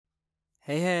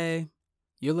Hey,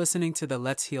 you're listening to the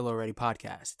Let's Heal Already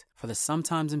podcast for the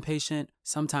sometimes impatient,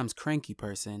 sometimes cranky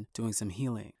person doing some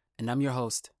healing. And I'm your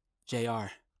host,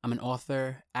 JR. I'm an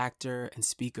author, actor, and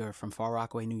speaker from Far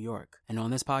Rockaway, New York. And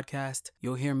on this podcast,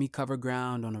 you'll hear me cover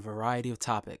ground on a variety of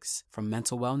topics, from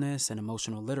mental wellness and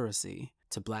emotional literacy,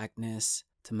 to blackness,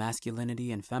 to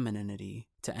masculinity and femininity,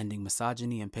 to ending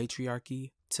misogyny and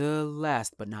patriarchy, to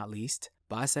last but not least,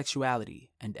 bisexuality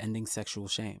and ending sexual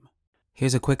shame.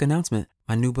 Here's a quick announcement.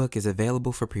 My new book is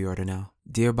available for pre-order now.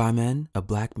 Dear by Men, A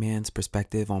Black Man's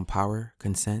Perspective on Power,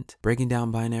 Consent, Breaking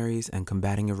Down Binaries, and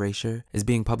Combating Erasure is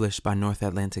being published by North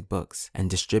Atlantic Books and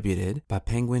distributed by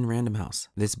Penguin Random House.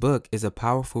 This book is a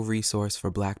powerful resource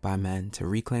for Black bi men to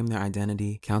reclaim their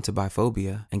identity, counter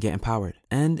biphobia, and get empowered,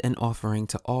 and an offering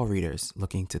to all readers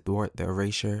looking to thwart the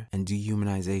erasure and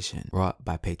dehumanization wrought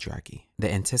by patriarchy.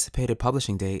 The anticipated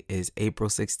publishing date is April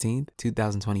 16th,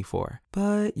 2024,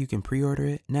 but you can pre-order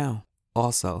it now.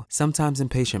 Also, Sometimes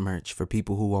Impatient merch for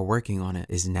people who are working on it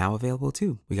is now available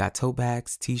too. We got tote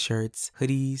bags, t-shirts,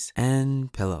 hoodies,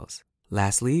 and pillows.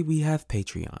 Lastly, we have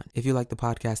Patreon. If you like the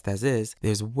podcast as is,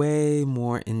 there's way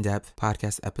more in-depth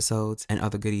podcast episodes and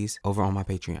other goodies over on my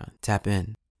Patreon. Tap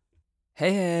in.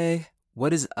 Hey,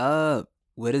 what is up?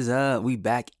 What is up? We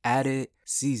back at it.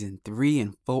 Season 3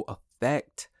 in full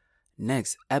effect.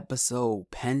 Next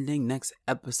episode pending. Next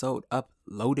episode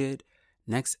uploaded.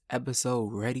 Next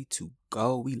episode ready to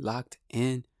go. We locked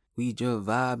in. We just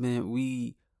vibing.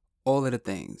 We all of the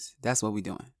things. That's what we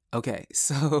doing. Okay,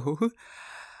 so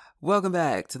welcome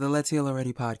back to the Let's Heal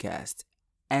Already podcast.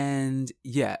 And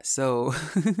yeah, so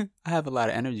I have a lot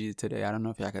of energy today. I don't know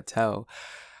if y'all could tell.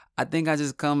 I think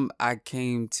I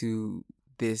came to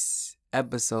this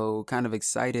episode kind of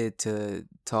excited to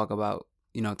talk about,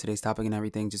 today's topic and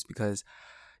everything, just because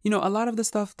a lot of the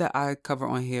stuff that I cover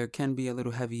on here can be a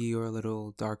little heavy or a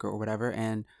little darker or whatever.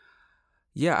 And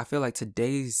yeah, I feel like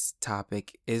today's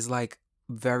topic is like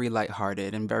very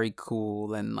lighthearted and very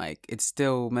cool. And like, it's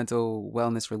still mental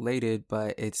wellness related,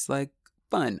 but it's like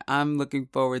fun. I'm looking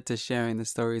forward to sharing the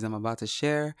stories I'm about to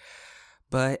share.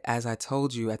 But as I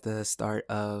told you at the start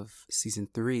of season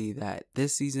 3, that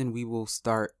this season we will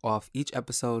start off each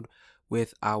episode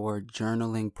with our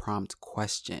journaling prompt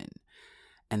question.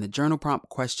 And the journal prompt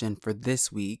question for this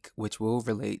week, which will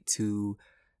relate to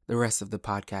the rest of the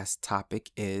podcast topic,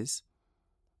 is: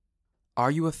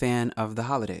 are you a fan of the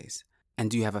holidays? And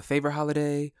do you have a favorite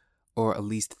holiday or a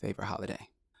least favorite holiday?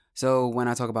 So when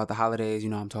I talk about the holidays,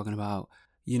 I'm talking about,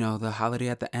 the holiday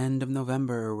at the end of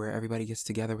November where everybody gets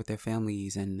together with their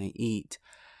families and they eat.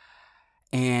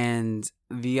 And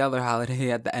the other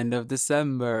holiday at the end of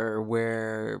December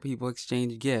where people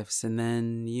exchange gifts, and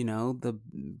then, the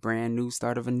brand new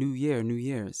start of a new year, New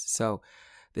Year's. So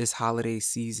this holiday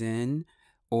season,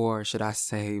 or should I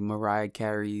say Mariah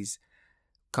Carey's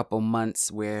couple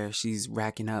months where she's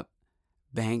racking up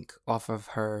bank off of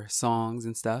her songs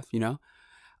and stuff,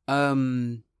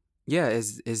 yeah,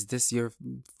 is this your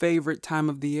favorite time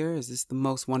of the year? Is this the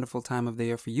most wonderful time of the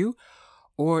year for you?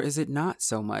 Or is it not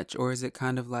so much? Or is it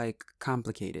kind of like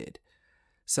complicated?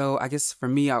 So I guess for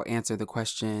me, I'll answer the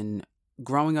question.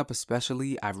 Growing up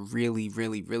especially, I really,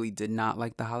 really, really did not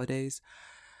like the holidays.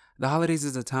 The holidays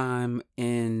is a time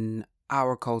in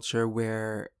our culture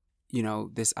where,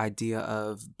 this idea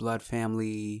of blood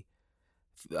family,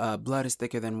 blood is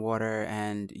thicker than water,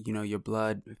 and, your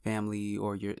blood family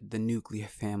or the nuclear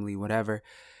family, whatever,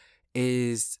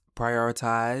 is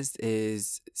prioritized,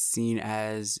 is seen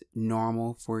as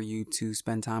normal for you to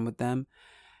spend time with them,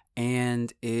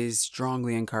 and is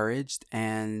strongly encouraged.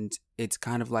 And it's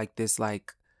kind of like this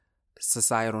like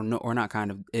societal or not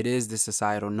kind of, it is the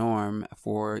societal norm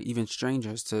for even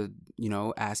strangers to,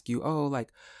 ask you,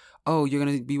 oh, you're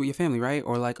gonna be with your family, right?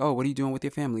 Or like, oh, what are you doing with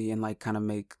your family? And like kind of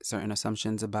make certain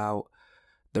assumptions about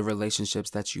the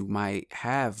relationships that you might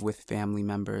have with family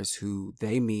members who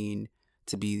they mean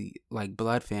to be like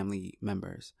blood family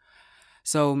members.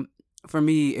 So for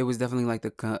me, it was definitely like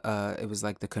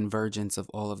the convergence of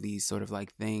all of these sort of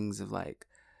like things of like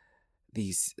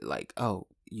these like, oh,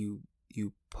 you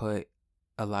put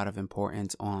a lot of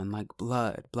importance on like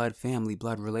blood family,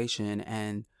 blood relation,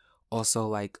 and also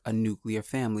like a nuclear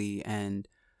family and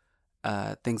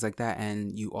things like that.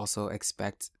 And you also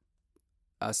expect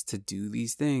us to do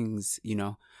these things,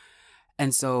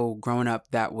 And so growing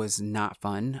up, that was not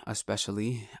fun,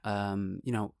 especially, I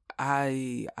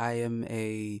am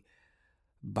a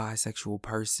bisexual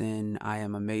person. I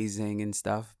am amazing and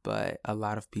stuff, but a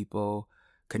lot of people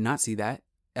could not see that.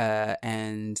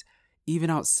 And even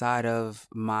outside of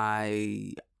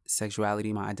my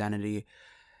sexuality, my identity,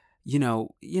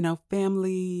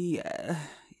 family,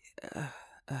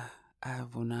 I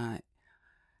will not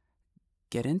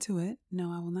get into it.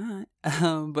 No, I will not.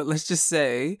 But let's just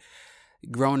say,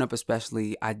 growing up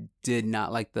especially, I did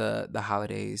not like the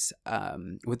holidays,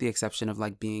 with the exception of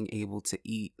like being able to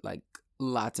eat like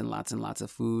lots and lots and lots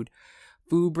of food.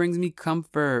 Food brings me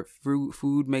comfort.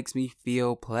 Food makes me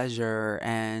feel pleasure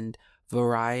and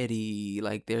variety.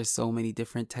 Like there's so many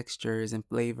different textures and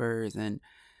flavors and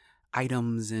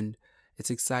items, and it's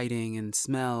exciting and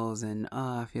smells, and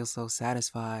I feel so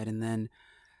satisfied. And then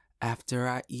after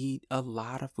I eat a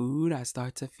lot of food, I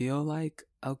start to feel like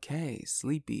okay,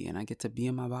 sleepy, and I get to be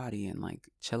in my body and like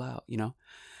chill out, you know?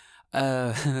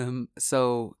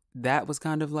 So that was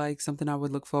kind of like something I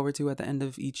would look forward to at the end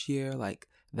of each year, like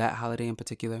that holiday in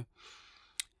particular.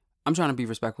 I'm trying to be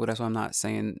respectful. That's why I'm not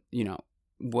saying,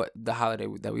 what the holiday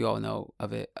that we all know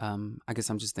of it. I guess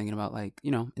I'm just thinking about like,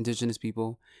 indigenous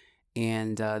people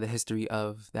and the history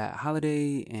of that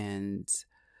holiday and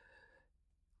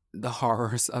the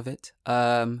horrors of it.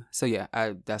 So yeah,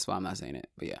 that's why I'm not saying it.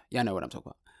 But yeah, I know what I'm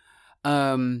talking about.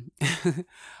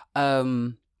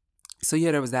 Um, so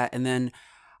yeah, there was that, and then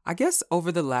I guess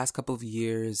over the last couple of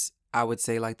years, I would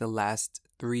say like the last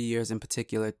 3 years in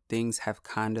particular, things have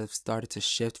kind of started to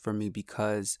shift for me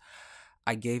because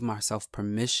I gave myself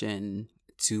permission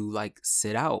to like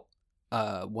sit out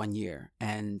 1 year,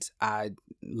 and I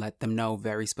let them know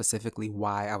very specifically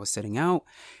why I was sitting out,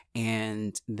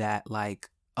 and that like,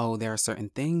 oh, there are certain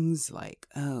things like,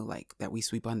 oh, like that we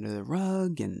sweep under the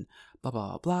rug and blah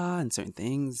blah blah, and certain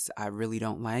things I really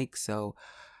don't like, so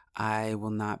I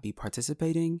will not be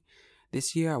participating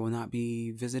this year. I will not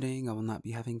be visiting. I will not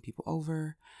be having people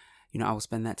over. I will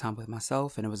spend that time with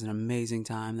myself, and it was an amazing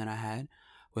time that I had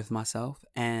with myself.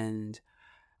 And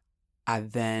I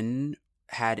then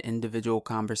had individual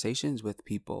conversations with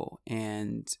people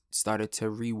and started to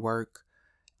rework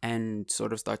and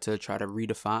sort of start to try to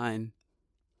redefine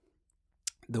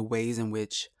the ways in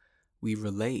which we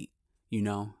relate,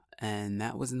 and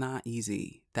that was not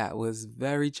easy. That was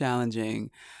very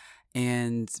challenging.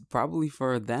 And probably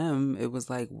for them, it was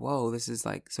like, whoa, this is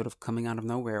like sort of coming out of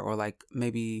nowhere, or like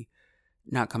maybe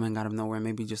not coming out of nowhere,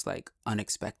 maybe just like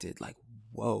unexpected. Like,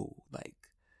 whoa, like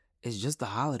it's just the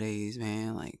holidays,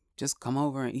 man. Like, just come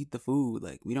over and eat the food.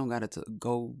 Like, we don't got to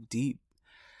go deep.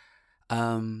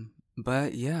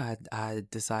 But yeah, I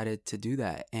decided to do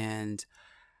that. And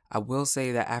I will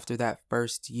say that after that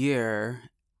first year,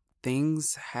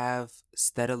 things have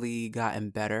steadily gotten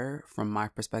better from my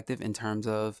perspective in terms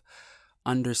of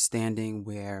understanding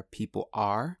where people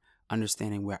are,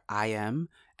 understanding where I am,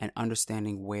 and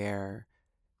understanding where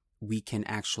we can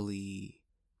actually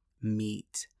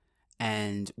meet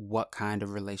and what kind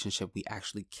of relationship we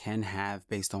actually can have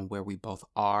based on where we both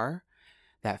are,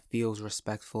 that feels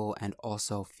respectful and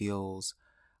also feels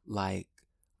like,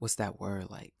 what's that word,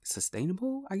 like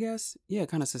sustainable, I guess. Yeah,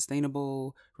 kind of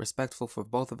sustainable, respectful for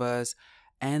both of us,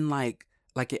 and like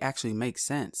it actually makes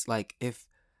sense. Like, if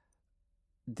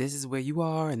this is where you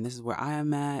are and this is where I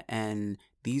am at, and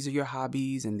these are your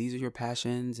hobbies and these are your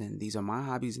passions, and these are my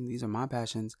hobbies and these are my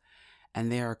passions,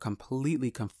 and they are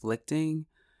completely conflicting,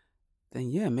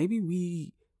 then yeah, maybe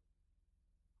we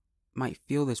might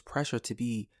feel this pressure to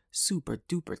be super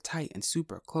duper tight and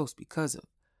super close because of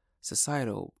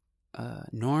societal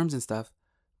norms and stuff,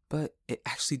 but it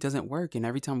actually doesn't work. And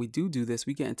every time we do this,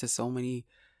 we get into so many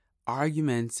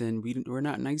arguments, and we're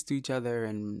not nice to each other,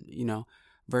 and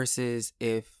versus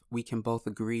if we can both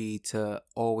agree to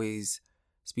always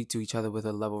speak to each other with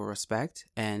a level of respect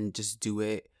and just do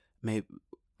it, maybe,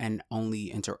 and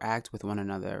only interact with one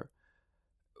another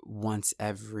once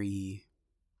every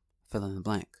fill in the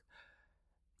blank.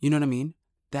 You know what I mean?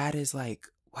 That is like,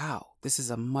 wow, this is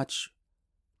a much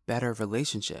better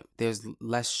relationship. There's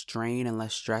less strain and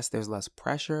less stress. There's less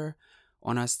pressure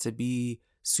on us to be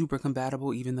super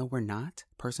compatible, even though we're not,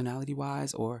 personality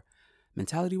wise or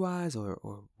mentality wise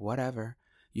or whatever,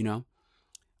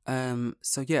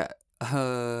 So yeah,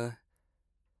 I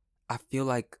feel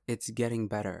like it's getting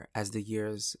better as the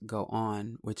years go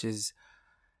on, which is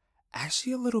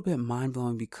actually a little bit mind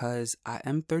blowing because I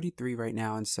am 33 right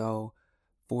now. And so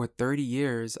for 30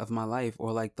 years of my life,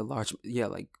 or like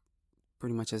like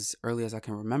pretty much as early as I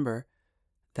can remember,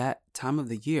 that time of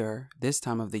the year, this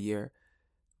time of the year,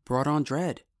 brought on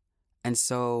dread. And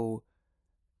so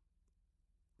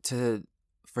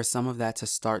for some of that to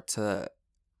start to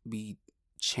be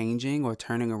changing or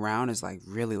turning around is like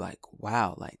really like,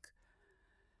 wow,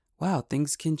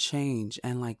 things can change.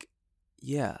 And like,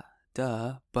 yeah,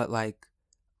 duh. But like,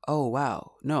 oh,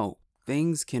 wow, no,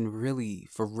 things can really,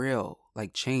 for real,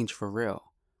 like change for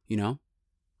real,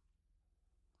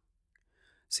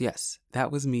 So yes,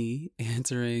 that was me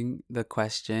answering the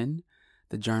question,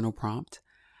 the journal prompt.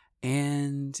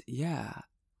 And yeah,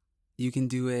 you can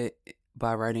do it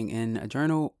by writing in a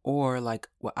journal, or like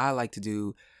what I like to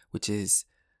do, which is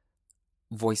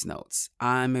voice notes.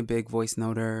 I'm a big voice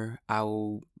noter.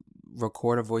 I'll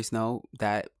record a voice note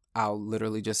that I'll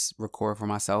literally just record for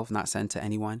myself, not send to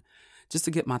anyone, just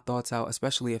to get my thoughts out,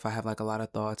 especially if I have like a lot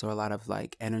of thoughts or a lot of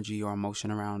like energy or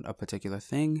emotion around a particular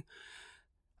thing.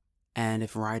 And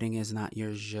if writing is not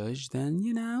your zhuzh, then,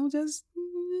 just,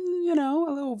 a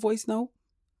little voice note.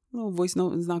 A little voice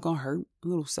note is not going to hurt. A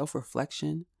little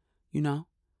self-reflection, you know?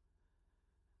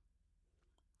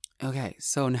 Okay,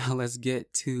 so now let's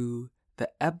get to the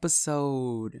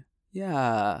episode.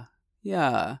 Yeah.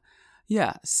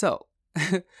 So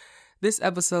this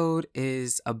episode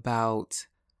is about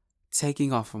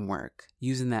taking off from work,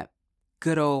 using that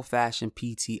good old fashioned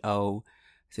PTO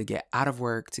to get out of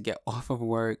work, to get off of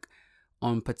work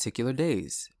on particular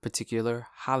days, particular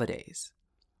holidays.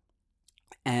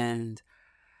 And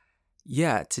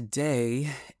yeah, today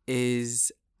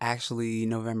is actually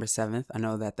November 7th. I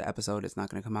know that the episode is not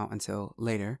going to come out until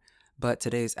later, but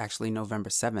today is actually November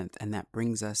 7th, and that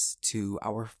brings us to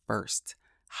our first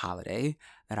holiday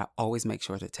that I always make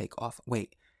sure to take off.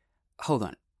 Wait, hold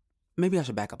on. Maybe I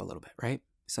should back up a little bit, right?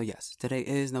 So yes, today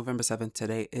is November 7th.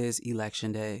 Today is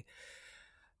election day.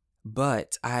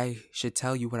 But I should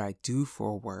tell you what I do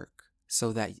for work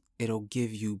so that it'll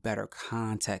give you better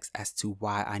context as to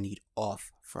why I need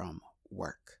off from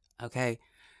work. Okay?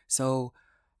 So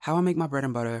how I make my bread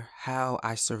and butter, how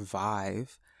I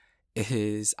survive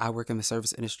is I work in the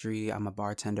service industry. I'm a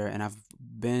bartender, and I've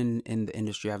been in the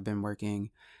industry. I've been working in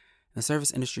the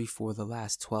service industry for the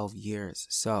last 12 years.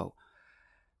 So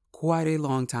quite a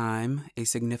long time, a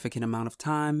significant amount of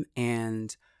time.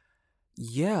 And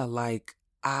yeah, like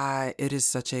it is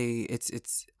such a,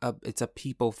 it's a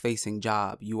people facing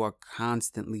job. You are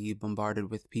constantly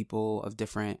bombarded with people of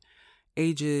different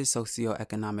ages,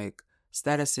 socioeconomic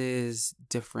statuses,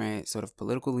 different sort of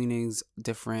political leanings,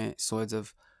 different sorts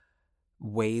of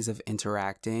ways of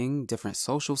interacting, different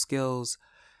social skills,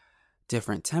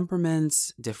 different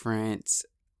temperaments, different,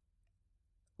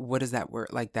 what is that word,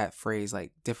 like that phrase,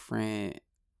 like different,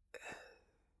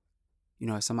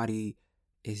 if somebody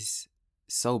is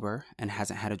sober and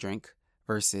hasn't had a drink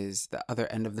versus the other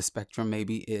end of the spectrum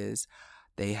maybe is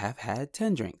they have had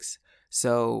 10 drinks.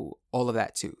 So all of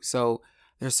that too. So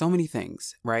there's so many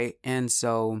things, right? And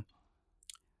so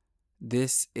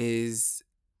this is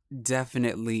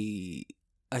definitely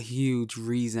a huge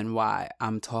reason why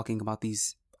I'm talking about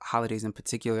these holidays in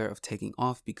particular of taking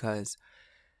off, because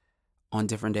on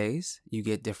different days you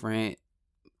get different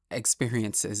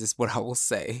experiences, is what I will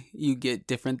say. You get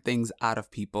different things out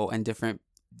of people, and different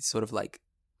sort of like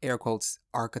air quotes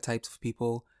archetypes of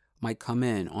people might come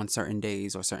in on certain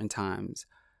days or certain times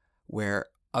where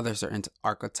other certain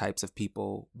archetypes of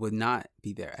people would not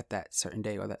be there at that certain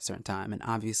day or that certain time. And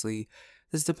obviously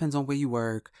this depends on where you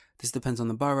work, this depends on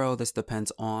the borough, this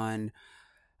depends on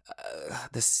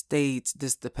the state,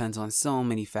 this depends on so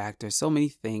many factors, so many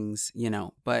things,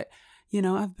 but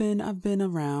I've been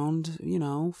around,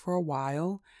 for a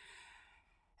while.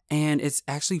 And it's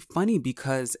actually funny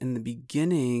because in the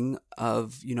beginning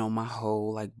of, my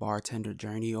whole like bartender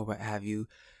journey or what have you,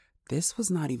 this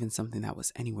was not even something that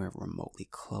was anywhere remotely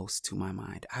close to my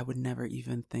mind. I would never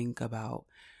even think about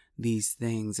these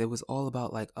things. It was all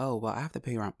about like, oh, well, I have to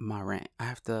pay my rent. I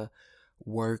have to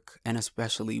work, and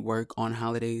especially work on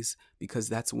holidays, because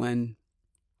that's when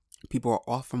people are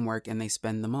off from work and they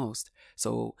spend the most.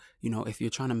 So, if you're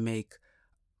trying to make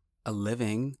a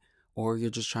living, or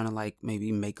you're just trying to like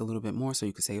maybe make a little bit more so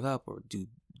you can save up or do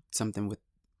something with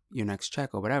your next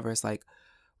check or whatever, it's like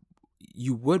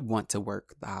you would want to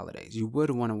work the holidays. You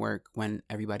would want to work when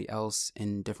everybody else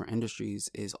in different industries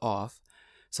is off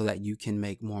so that you can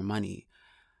make more money.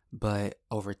 But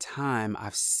over time,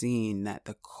 I've seen that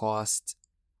the cost,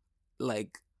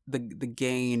 like the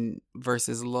gain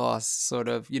versus loss sort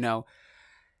of,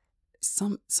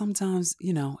 sometimes,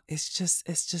 it's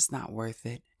just not worth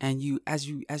it. And as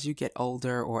you get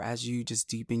older, or as you just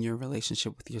deepen your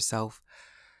relationship with yourself,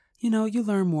 you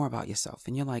learn more about yourself,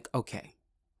 and you're like, okay,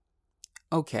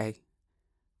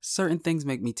 certain things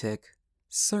make me tick.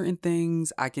 Certain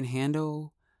things I can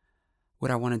handle.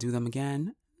 Would I want to do them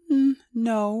again?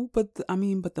 No, but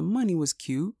but the money was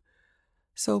cute.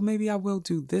 So maybe I will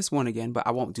do this one again, but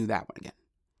I won't do that one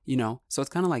again. So it's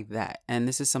kind of like that. And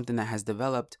this is something that has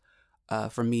developed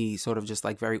for me sort of just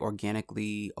like very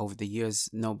organically over the years.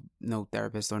 No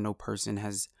therapist or no person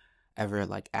has ever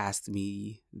like asked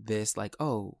me this, like,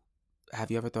 oh,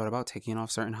 have you ever thought about taking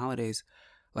off certain holidays?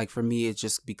 Like for me, it's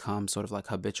just become sort of like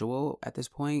habitual at this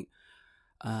point.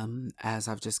 as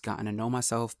I've just gotten to know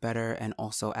myself better, and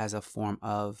also as a form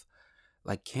of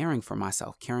like caring for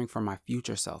myself, caring for my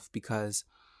future self, because,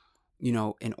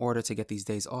 in order to get these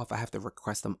days off, I have to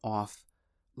request them off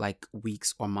like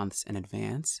weeks or months in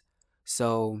advance.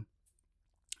 So,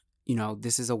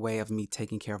 this is a way of me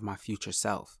taking care of my future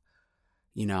self,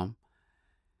 you know,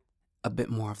 a bit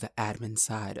more of the admin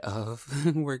side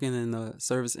of working in the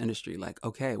service industry. Like,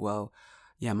 okay, well,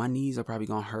 yeah, my knees are probably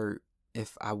going to hurt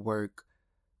if I work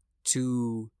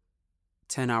 2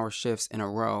 10-hour shifts in a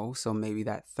row. So maybe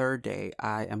that third day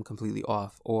I am completely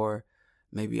off, or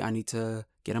maybe I need to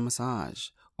get a massage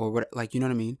or what, like, you know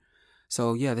what I mean?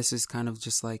 So yeah, this is kind of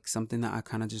just like something that I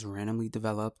kind of just randomly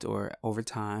developed, or over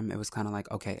time, it was kind of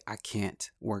like, okay, I can't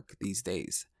work these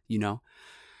days,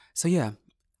 So yeah,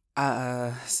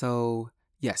 so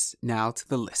yes, now to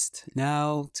the list.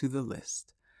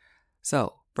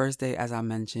 So first day, as I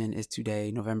mentioned, is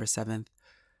today, November 7th,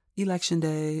 Election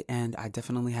Day, and I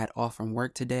definitely had off from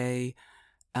work today.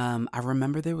 I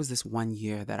remember there was this one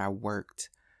year that I worked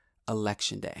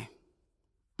Election Day.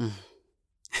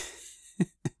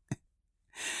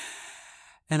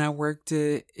 And I worked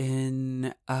it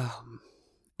in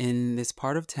this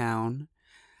part of town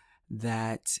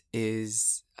that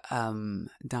is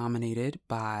dominated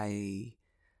by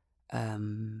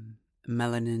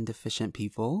melanin deficient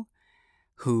people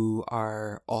who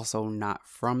are also not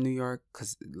from New York,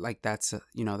 because like that's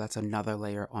another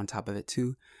layer on top of it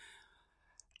too.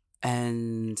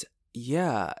 And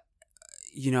yeah,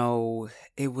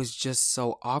 it was just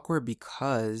so awkward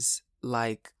because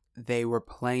like they were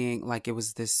playing, like it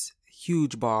was this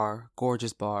huge bar,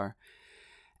 gorgeous bar,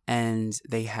 and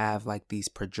they have like these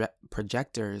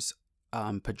projectors,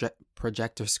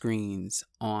 projector screens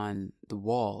on the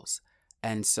walls.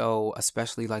 And so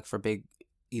especially like for big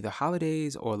either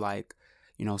holidays or like,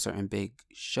 certain big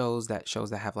shows that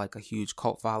have like a huge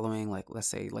cult following, like let's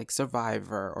say like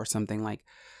Survivor or something, like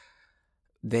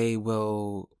they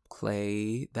will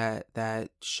play that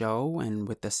show and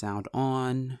with the sound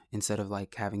on instead of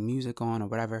like having music on or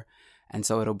whatever. And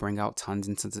so it'll bring out tons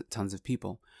and tons of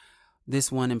people.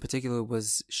 This one in particular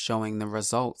was showing the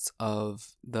results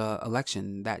of the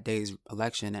election, that day's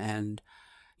election. And,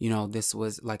 this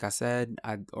was, like I said,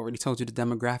 I already told you the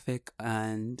demographic,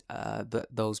 and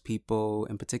those people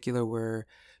in particular were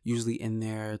usually in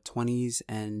their 20s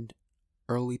and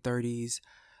early 30s.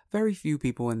 Very few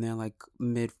people in their like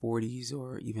mid 40s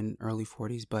or even early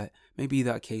 40s, but maybe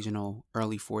the occasional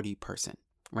early 40 person,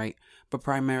 right? But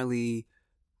primarily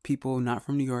people not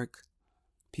from New York,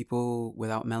 people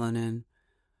without melanin,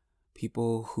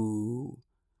 people who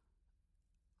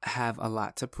have a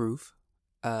lot to prove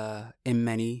in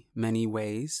many, many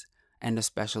ways, and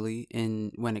especially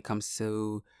when it comes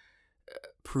to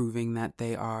proving that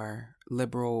they are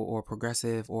liberal or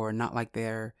progressive or not like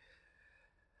their,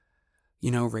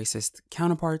 racist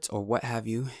counterparts or what have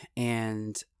you.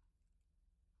 And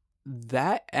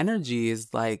that energy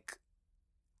is like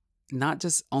not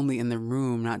just only in the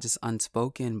room, not just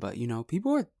unspoken, but,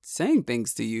 people are saying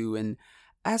things to you and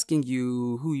asking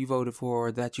you who you voted for,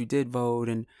 or that you did vote,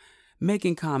 and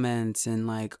making comments and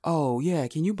like, oh yeah,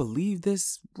 can you believe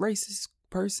this racist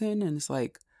person? And it's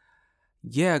like,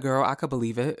 yeah, girl, I could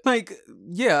believe it. Like,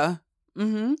 yeah,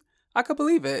 I could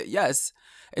believe it. Yes.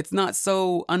 It's not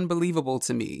so unbelievable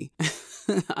to me.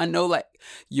 I know like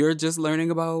you're just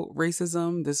learning about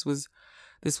racism. This was,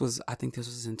 I think this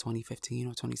was in 2015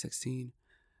 or 2016.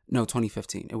 No,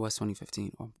 2015. It was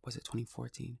 2015, or was it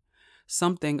 2014?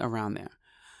 Something around there.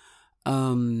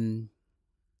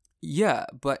 Yeah,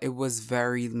 but it was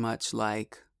very much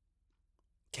like,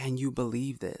 can you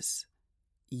believe this?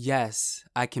 Yes,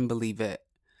 I can believe it.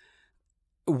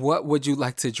 What would you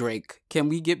like to drink? Can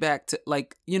we get back to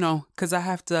like, cuz I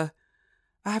have to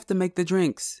make the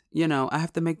drinks. I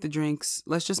have to make the drinks.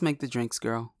 Let's just make the drinks,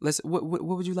 girl. What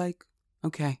would you like?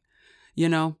 Okay.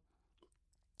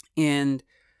 And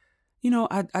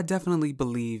I definitely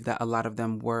believe that a lot of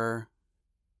them were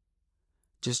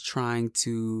just trying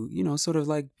to, sort of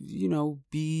like,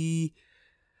 be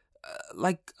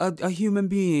like a human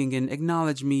being and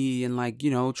acknowledge me and like,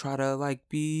 try to like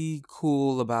be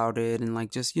cool about it and like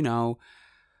just,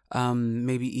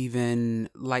 maybe even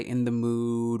lighten the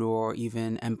mood or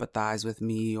even empathize with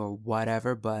me or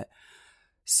whatever. But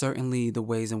certainly the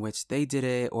ways in which they did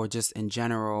it, or just in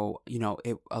general,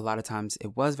 a lot of times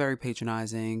it was very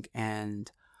patronizing,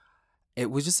 and it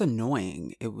was just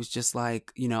annoying. It was just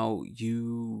like, yeah,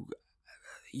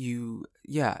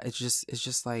 it's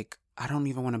just like, I don't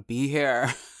even want to be here.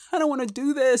 I don't want to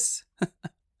do this.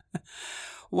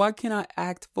 Why can't I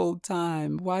act full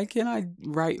time? Why can't I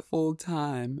write full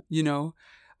time?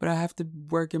 but I have to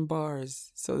work in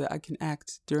bars so that I can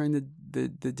act during the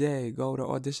day, go to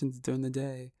auditions during the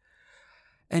day.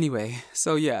 Anyway,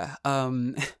 so yeah,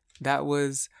 that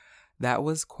was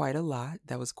quite a lot.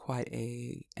 That was quite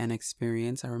an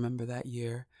experience. I remember that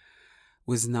year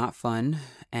was not fun,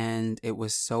 and it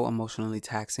was so emotionally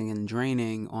taxing and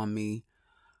draining on me.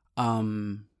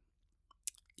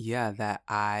 Yeah, that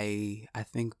I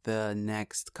think the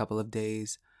next couple of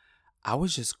days I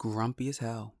was just grumpy as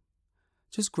hell.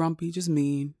 Just grumpy, just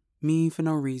mean. Mean for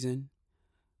no reason.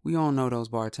 We all know those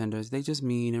bartenders. They just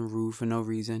mean and rude for no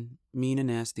reason. Mean and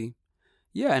nasty.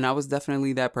 Yeah, and I was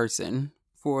definitely that person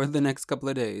for the next couple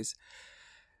of days.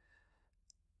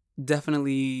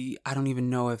 Definitely, I don't even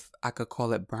know if I could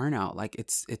call it burnout. Like it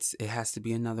has to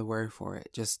be another word for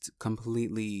it. Just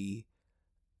completely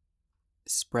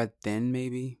spread thin,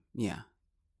 maybe. Yeah.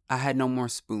 I had no more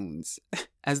spoons,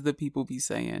 as the people be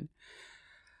saying.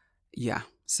 Yeah.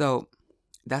 So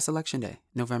that's election day,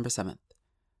 November 7th.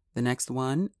 The next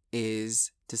one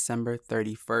is December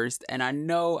 31st. And I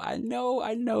know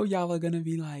y'all are going to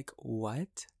be like,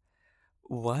 what?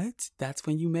 What? That's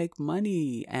when you make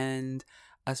money. And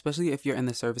especially if you're in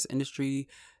the service industry,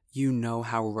 you know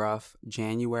how rough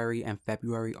January and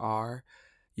February are.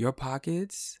 Your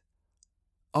pockets.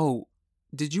 Oh,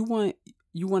 did you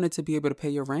wanted to be able to pay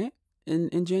your rent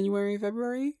in January and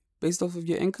February based off of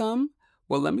your income?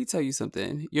 Well, let me tell you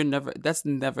something. That's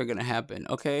never gonna happen,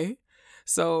 okay?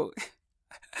 So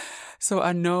so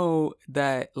I know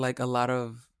that like a lot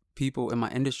of people in my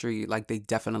industry, like they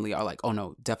definitely are like, oh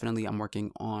no, definitely I'm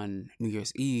working on New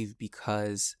Year's Eve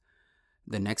because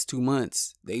the next 2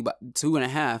 months, they about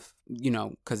 2.5,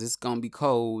 because it's gonna be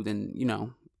cold and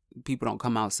people don't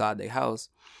come outside their house.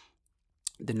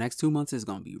 The next 2 months is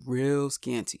gonna be real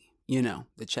scanty.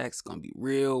 The check's gonna be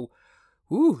real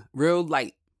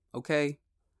light. Okay.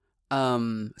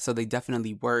 So they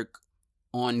definitely work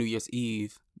on New Year's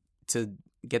Eve to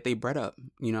get their bread up,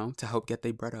 to help get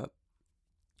their bread up.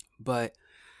 But,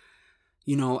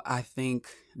 I think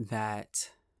that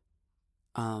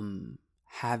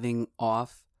having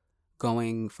off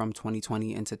going from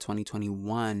 2020 into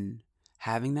 2021,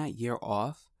 having that year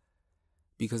off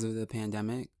because of the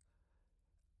pandemic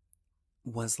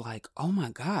was like, oh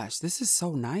my gosh, this is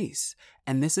so nice.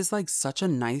 And this is like such a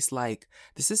nice, like,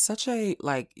 this is such a,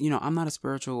 like, I'm not a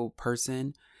spiritual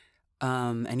person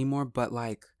anymore, but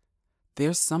like,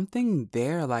 there's something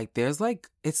there, like, there's like,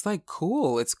 it's like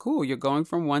cool. It's cool. You're going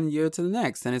from one year to the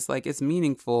next, and it's like, it's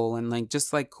meaningful and like,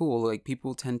 just like cool. Like,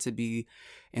 people tend to be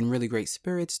in really great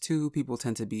spirits too. People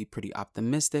tend to be pretty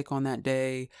optimistic on that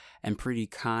day and pretty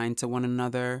kind to one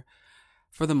another.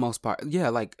 For the most part, yeah,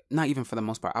 like, not even for the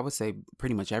most part, I would say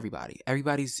pretty much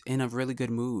everybody's in a really good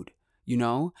mood,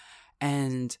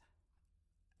 and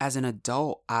as an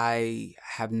adult, I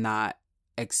have not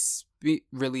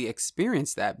really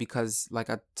experienced that because, like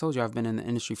I told you, I've been in the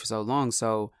industry for so long.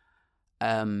 So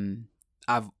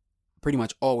I've pretty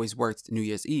much always worked New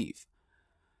Year's Eve,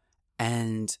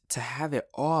 and to have it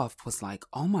off was like,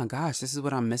 oh my gosh, this is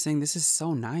what I'm missing. This is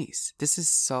so nice. This is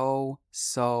so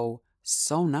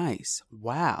nice.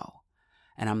 Wow.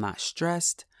 And I'm not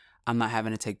stressed. I'm not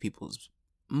having to take people's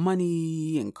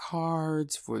money and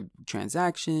cards for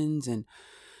transactions and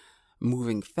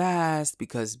moving fast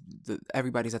because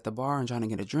everybody's at the bar and trying to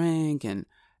get a drink, and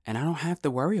I don't have to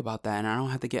worry about that. And I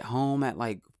don't have to get home at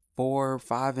like 4 or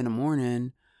 5 in the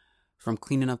morning from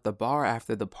cleaning up the bar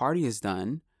after the party is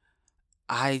done.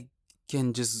 I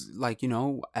can just, like,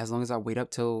 as long as I wait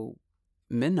up till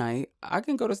midnight, I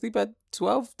can go to sleep at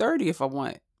 12:30 if I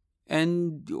want,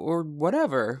 or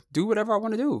whatever, do whatever I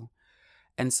want to do.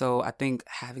 And so I think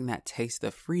having that taste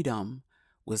of freedom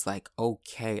was like,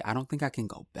 okay, I don't think I can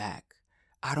go back.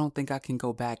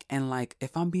 And like,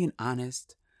 if I'm being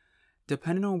honest,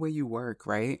 depending on where you work,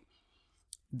 right?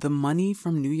 The money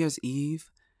from New Year's Eve,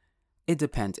 it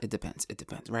depends,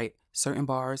 right? Certain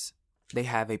bars, they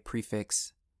have a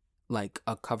prefix, like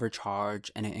a cover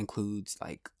charge, and it includes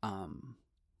like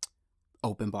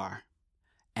open bar.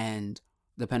 And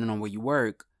depending on where you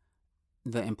work,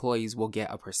 the employees will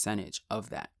get a percentage of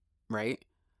that, right?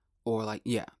 Or like,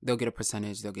 yeah, they'll get a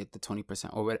percentage, they'll get the 20%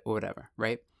 or whatever,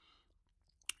 right?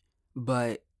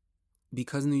 But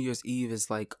because New Year's Eve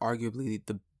is like arguably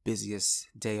the busiest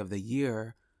day of the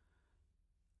year,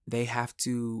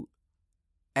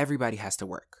 everybody has to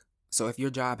work. So if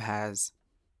your job has,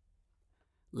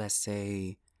 let's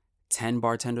say, 10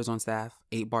 bartenders on staff,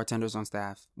 8 bartenders on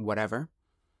staff, whatever,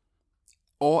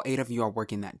 all 8 of you are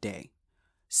working that day.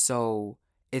 So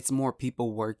it's more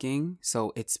people working,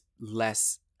 so it's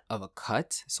less of a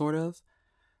cut, sort of.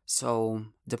 So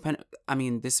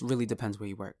this really depends where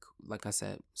you work, like I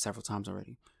said several times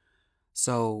already.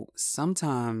 So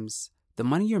sometimes the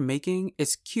money you're making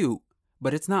is cute,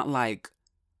 but it's not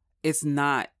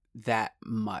that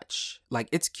much. Like,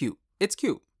 it's cute. It's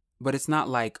cute, but it's not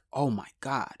like, oh my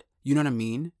God. You know what I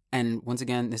mean? And once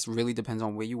again, this really depends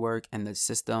on where you work and the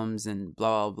systems and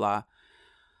blah, blah, blah.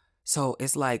 So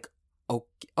it's like,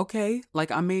 okay,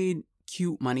 like I made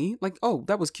cute money. Like, oh,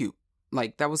 that was cute.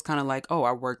 Like, that was kind of like, oh,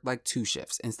 I worked like 2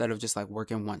 shifts instead of just like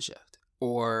working 1 shift.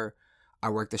 Or I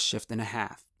worked a shift and a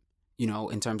half,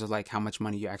 in terms of like how much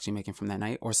money you're actually making from that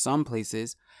night. Or some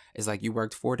places it's like you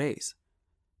worked 4 days,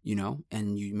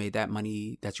 and you made that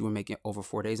money that you were making over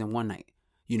 4 days in one night,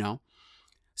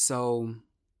 So,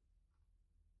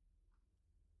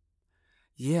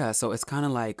 yeah, so it's kind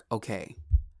of like, okay,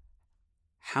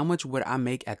 how much would I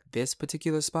make at this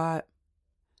particular spot?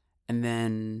 And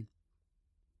then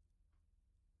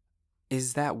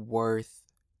is that worth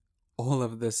all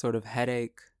of the sort of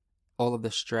headache, all of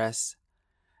the stress,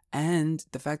 and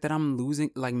the fact that I'm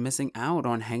missing out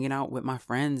on hanging out with my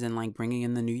friends and like bringing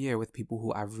in the new year with people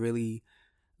who I really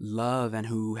love and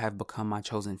who have become my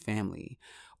chosen family,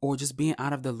 or just being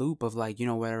out of the loop of like,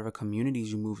 whatever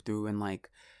communities you move through, and like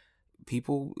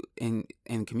people in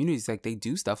communities, like they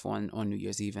do stuff on New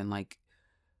Year's Eve, and like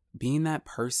being that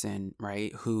person,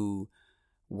 right, who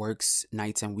works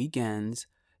nights and weekends,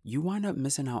 you wind up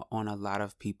missing out on a lot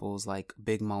of people's like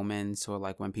big moments, or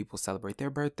like when people celebrate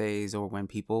their birthdays, or when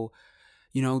people,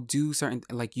 do certain,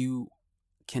 like you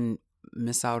can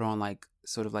miss out on like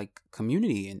sort of like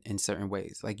community in certain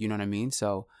ways, like, you know what I mean?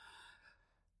 So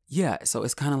yeah, so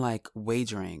it's kind of like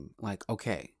wagering, like,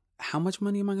 okay, how much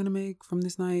money am I going to make from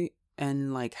this night?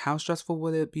 And like, how stressful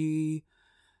would it be?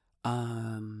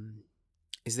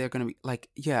 Is there going to be like,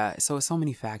 yeah, so it's so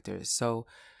many factors. So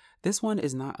this one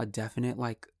is not a definite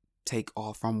like take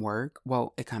off from work.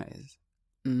 Well, it kind of is.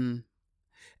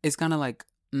 It's kind of like,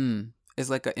 it's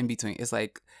like an in between. It's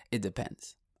like, it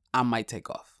depends. I might take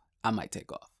off.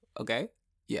 Okay.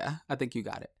 Yeah, I think you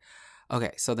got it.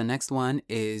 Okay. So the next one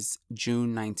is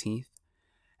June 19th.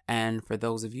 And for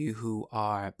those of you who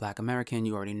are Black American,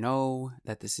 you already know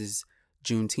that this is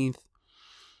Juneteenth.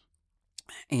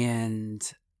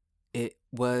 And it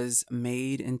was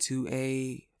made into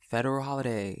a federal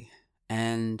holiday.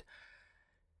 And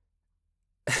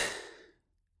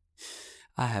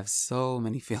I have so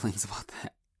many feelings about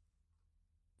that.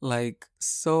 Like,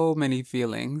 so many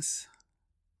feelings.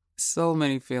 So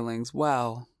many feelings.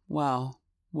 Wow. Wow.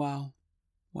 Wow.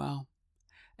 Wow.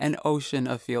 An ocean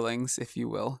of feelings, if you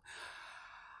will.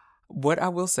 What I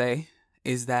will say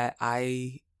is that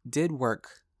I did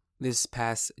work this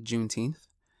past Juneteenth,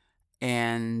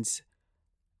 and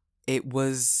it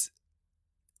was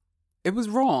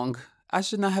wrong. I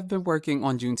should not have been working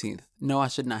on Juneteenth. No, I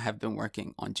should not have been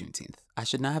working on Juneteenth. I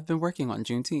should not have been working on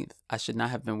Juneteenth. I should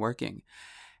not have been working.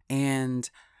 And,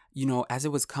 as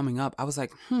it was coming up, I was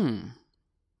like, hmm.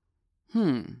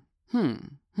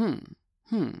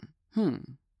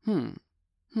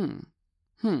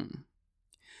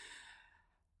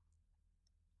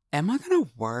 Am I gonna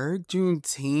work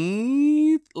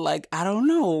Juneteenth? Like, I don't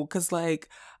know. Cause like,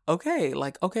 okay,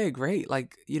 great.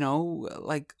 Like,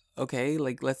 okay,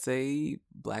 like let's say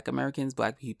Black Americans,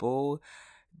 Black people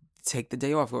take the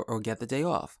day off, or get the day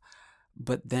off.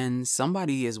 But then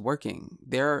somebody is working.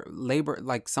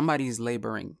 Somebody's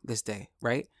laboring this day,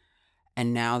 right?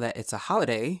 And now that it's a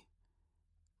holiday,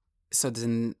 so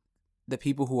then the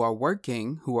people who are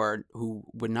working, who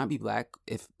would not be Black,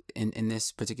 if in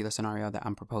this particular scenario that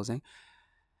I'm proposing.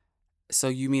 So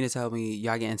you mean to tell me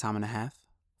y'all getting time and a half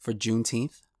for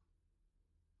Juneteenth?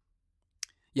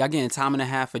 Y'all getting time and a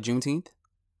half for Juneteenth?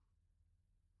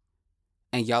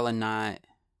 And y'all are not.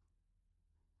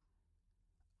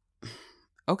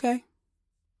 Okay.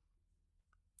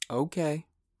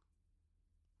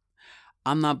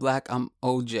 I'm not Black, I'm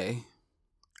OJ.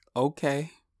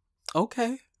 Okay.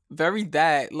 Very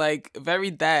that. Like, very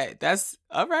that. That's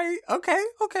all right. Okay.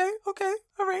 All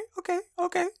right. Okay.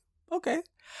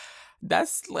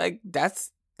 That's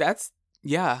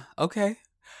yeah. Okay.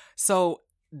 So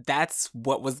that's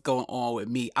what was going on with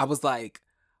me. I was like,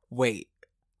 wait.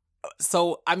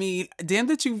 So I mean,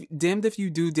 damned if you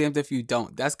do, damned if you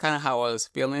don't. That's kind of how I was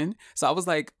feeling. So I was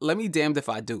like, let me damned if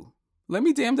I do. Let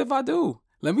me damned if I do.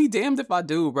 Let me damned if I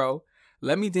do, bro.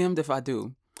 Let me damned if I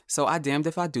do. So I damned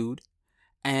if I do.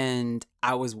 And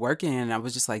I was working, and I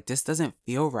was just like, this doesn't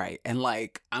feel right. And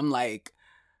like, I'm like,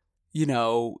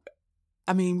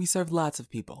 I mean, we serve lots of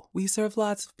people. We serve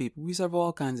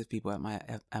all kinds of people at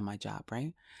my job,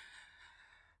 right?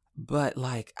 But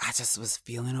like, I just was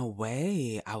feeling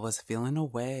away. I was feeling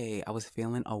away.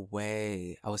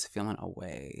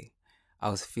 I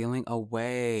was feeling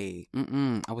away.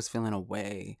 I was feeling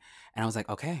away. And I was like,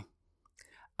 okay,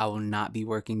 I will not be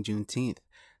working Juneteenth.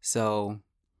 So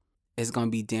it's going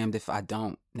to be damned if I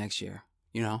don't next year,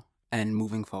 and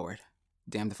moving forward,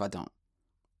 damned if I don't.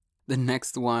 The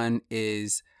next one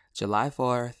is July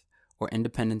 4th or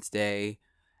Independence Day.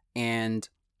 And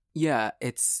yeah,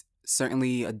 it's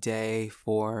certainly a day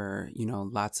for,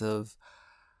 lots of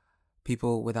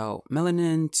people without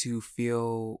melanin to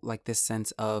feel like this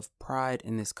sense of pride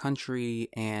in this country.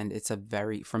 And it's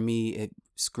for me, it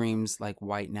screams like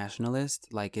white nationalist.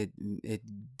 Like it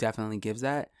definitely gives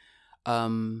that,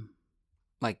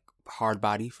 like hard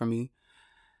body for me.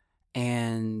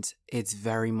 And it's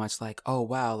very much like, oh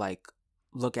wow, like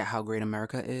look at how great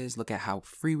America is, look at how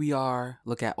free we are,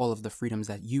 look at all of the freedoms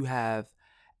that you have.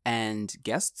 And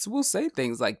guests will say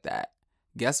things like that.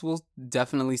 Guests will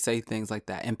definitely say things like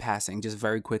that in passing, just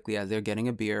very quickly as they're getting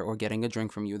a beer or getting a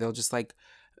drink from you. They'll just like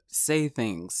say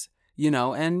things,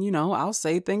 and I'll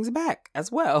say things back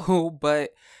as well.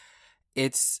 But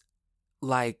it's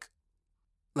like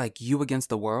you against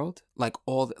the world, like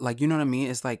you know what I mean?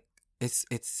 It's like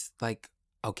it's like,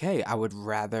 okay, I would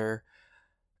rather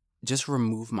just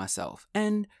remove myself.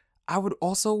 And I want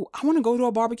to go to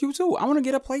a barbecue too. I want to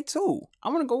get a plate too. I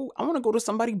want to go to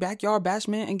somebody's backyard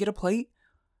bashment and get a plate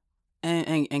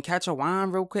and catch a wine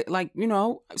real quick. Like,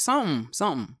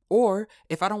 something. Or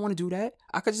if I don't want to do that,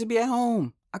 I could just be at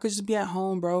home.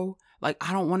 Bro. Like,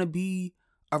 I don't want to be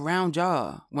around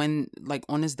y'all when, like,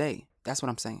 on this day. That's what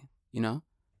I'm saying,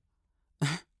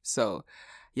 So,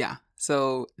 yeah.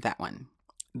 So that one.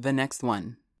 The next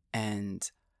one. And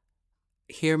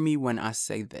hear me when I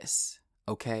say this,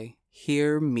 okay?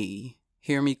 Hear me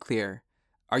clear.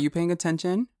 Are you paying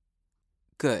attention?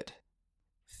 Good.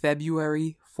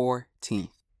 February 14th,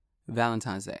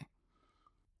 Valentine's Day.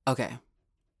 Okay,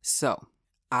 so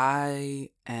I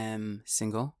am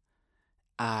single.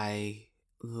 I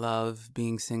love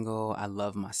being single. I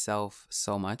love myself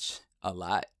so much, a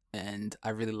lot, and I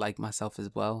really like myself as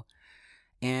well.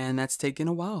 And that's taken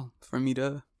a while for me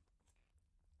to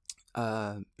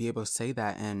be able to say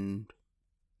that and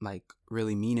like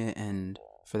really mean it, and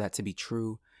for that to be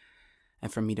true,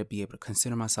 and for me to be able to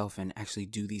consider myself and actually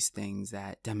do these things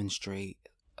that demonstrate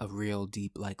a real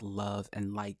deep like love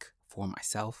and like for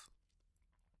myself.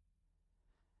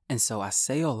 And so I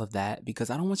say all of that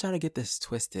because I don't want y'all to get this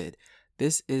twisted.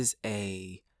 This is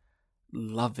a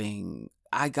loving,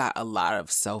 I got a lot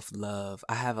of self-love.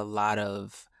 I have a lot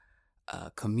of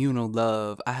communal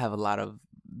love. I have a lot of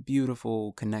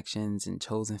beautiful connections and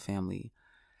chosen family.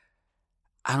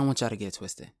 I don't want y'all to get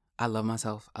twisted. I love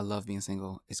myself. I love being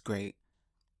single. It's great.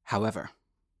 However,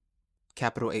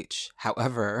 capital H,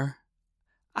 however,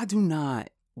 I do not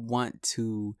want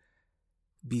to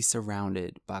be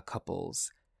surrounded by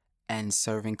couples and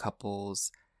serving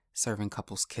couples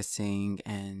kissing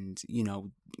and,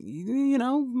 doing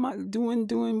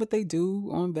what they do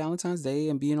on Valentine's Day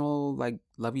and being all like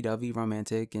lovey-dovey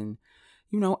romantic. And,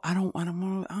 I don't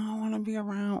want to be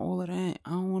around all of that. I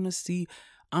don't want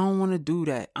to do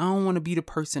that. I don't want to be the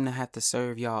person that have to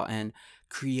serve y'all and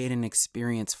create an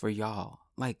experience for y'all.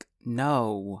 Like,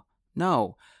 no.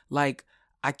 Like,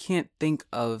 I can't think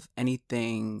of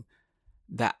anything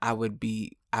that I would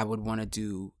want to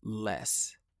do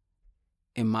less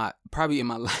in my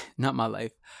life, not my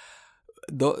life.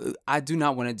 Though I do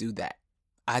not want to do that.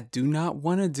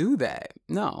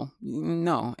 No.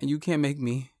 And you can't make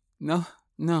me. No,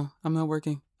 I'm not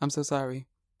working. I'm so sorry.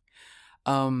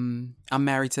 I'm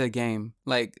married to the game.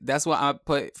 Like, that's what I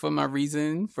put for my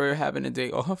reason for having a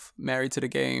day off. Married to the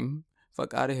game.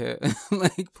 Fuck out of here.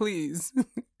 Like, please.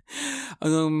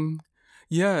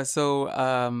 Yeah,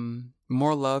 so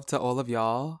more love to all of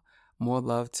y'all. More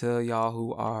love to y'all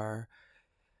who are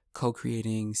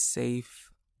co-creating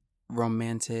safe,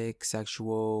 romantic,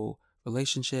 sexual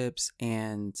relationships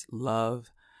and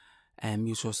love and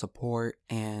mutual support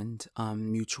and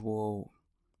mutual,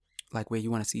 like, where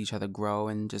you want to see each other grow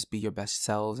and just be your best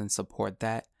selves and support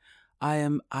that. I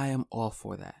am all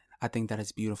for that. I think that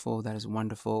is beautiful. That is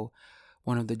wonderful.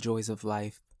 One of the joys of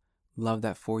life. Love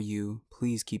that for you.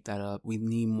 Please keep that up. We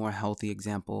need more healthy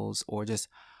examples, or just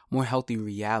more healthy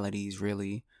realities,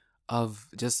 really, of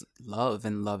just love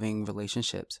and loving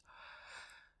relationships.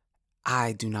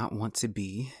 I do not want to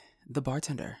be the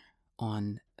bartender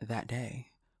on that day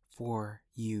for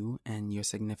you and your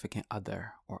significant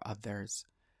other or others.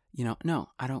 No,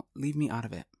 I don't. Leave me out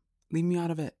of it.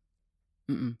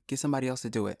 Get somebody else to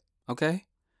do it. Okay?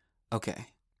 Okay.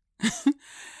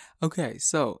 Okay,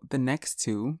 so the next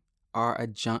two are a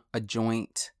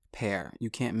joint pair. You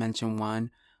can't mention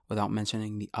one without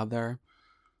mentioning the other.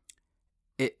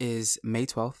 It is May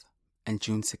 12th and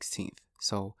June 16th.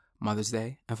 So Mother's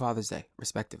Day and Father's Day,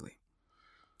 respectively.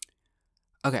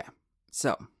 Okay,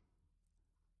 so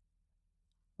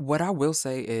what I will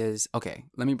say is, okay,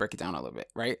 let me break it down a little bit,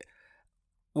 right?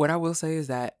 What I will say is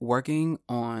that working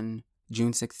on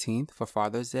June 16th for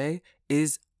Father's Day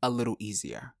is a little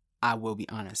easier. I will be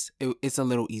honest. It's a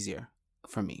little easier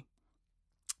for me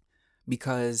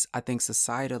because I think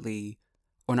societally,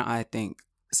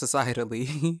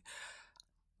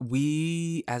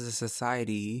 we as a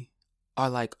society are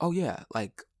like, oh yeah,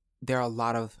 like there are a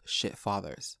lot of shit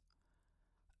fathers.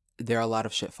 There are a lot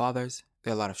of shit fathers.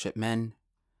 There are a lot of shit men.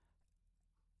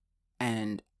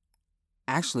 And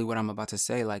actually what I'm about to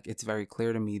say, like, it's very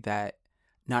clear to me that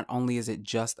not only is it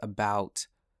just about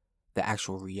the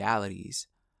actual realities,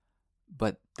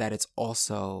 but that it's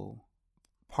also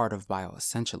part of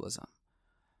bioessentialism.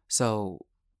 So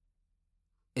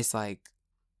it's like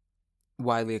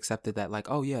widely accepted that, like,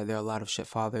 oh yeah, there are a lot of shit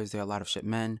fathers, there are a lot of shit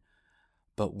men,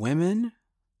 but women,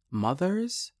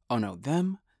 mothers, oh no,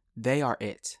 them, they are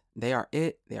it. They are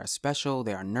it. They are special.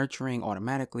 They are nurturing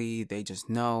automatically. They just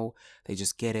know. They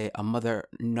just get it. A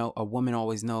woman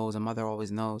always knows. A mother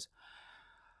always knows.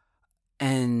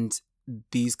 And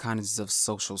these kinds of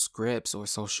social scripts or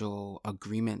social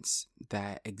agreements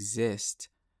that exist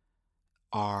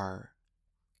are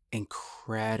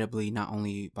incredibly not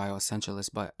only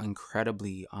bioessentialist, but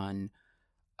incredibly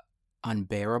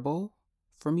unbearable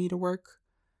for me to work.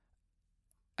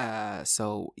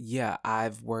 So yeah,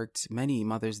 I've worked many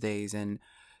Mother's Days, and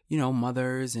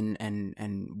mothers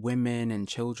and women and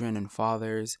children and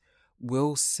fathers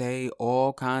will say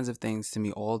all kinds of things to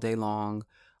me all day long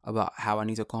about how I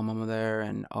need to call my mother,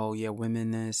 and oh yeah,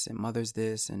 women this and mothers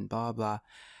this and blah blah.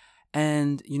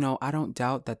 And I don't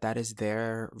doubt that that is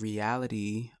their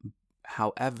reality.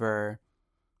 However,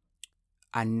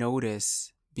 I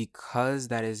notice, because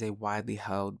that is a widely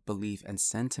held belief and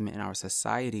sentiment in our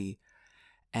society,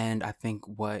 and I think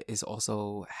what is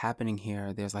also happening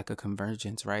here, there's like a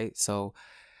convergence, right? So,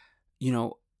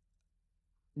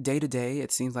 day to day,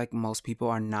 it seems like most people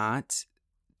are not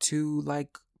too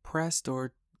like pressed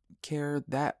or care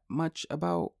that much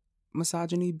about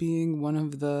misogyny being one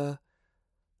of the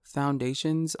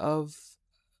foundations of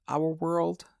our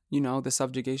world. The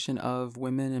subjugation of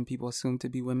women and people assumed to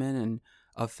be women, and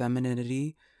of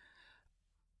femininity.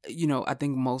 I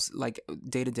think most, like,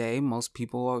 day to day, most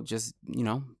people are just,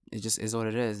 it just is what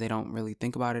it is. They don't really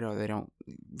think about it, or they don't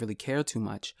really care too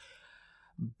much.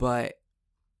 But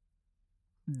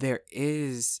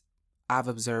I've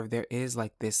observed there is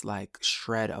like this like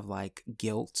shred of like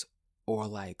guilt, or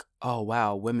like, oh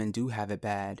wow, women do have it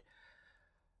bad.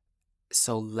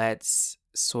 So let's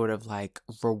sort of like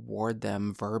reward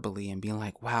them verbally and being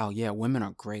like, wow, yeah, women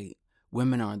are great.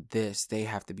 Women are this. They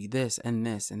have to be this, and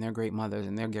they're great mothers,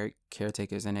 and they're great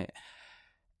caretakers. And it,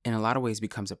 in a lot of ways,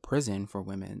 becomes a prison for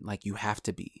women. Like, you have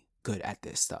to be good at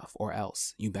this stuff, or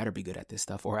else. You better be good at this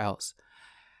stuff, or else.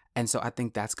 And so I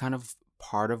think that's kind of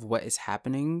part of what is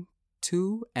happening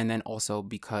too. And then also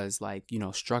because, like,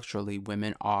 structurally,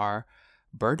 women are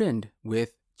burdened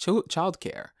with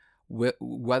childcare.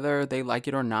 Whether they like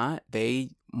it or not, they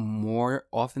more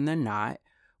often than not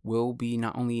will be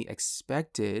not only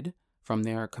expected from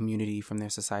their community, from their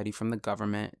society, from the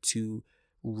government to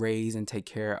raise and take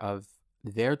care of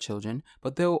their children,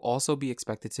 but they'll also be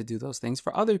expected to do those things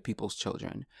for other people's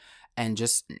children. And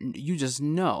you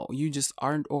just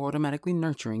aren't automatically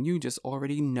nurturing. You just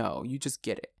already know. You just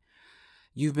get it.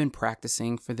 You've been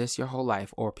practicing for this your whole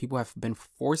life, or people have been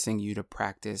forcing you to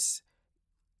practice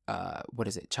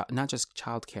not just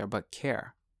childcare, but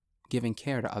care, giving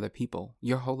care to other people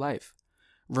your whole life,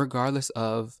 regardless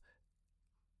of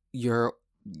your,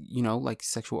 like,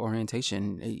 sexual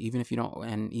orientation. Even if you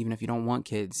don't want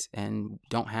kids and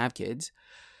don't have kids,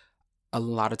 a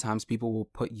lot of times people will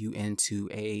put you into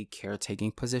a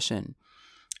caretaking position.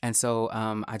 And so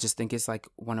I just think it's like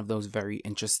one of those very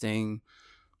interesting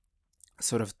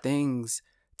sort of things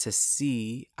to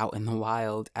see out in the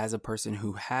wild as a person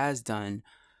who has done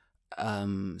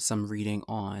some reading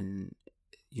on,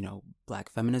 Black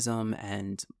feminism,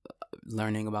 and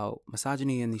learning about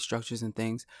misogyny and these structures and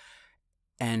things,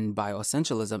 and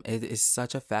bioessentialism. It is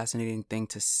such a fascinating thing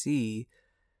to see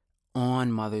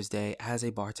on Mother's Day as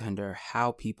a bartender,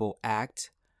 how people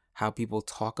act, how people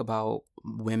talk about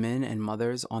women and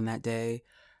mothers on that day,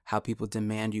 how people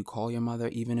demand you call your mother,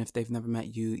 even if they've never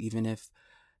met you, even if,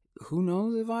 who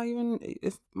knows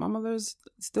if my mother's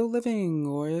still living,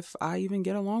 or if I even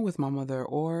get along with my mother,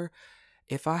 or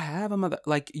if I have a mother.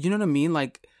 Like, you know what I mean?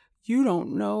 Like, you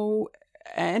don't know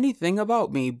anything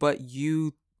about me, but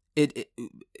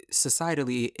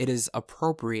societally, it is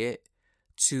appropriate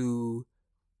to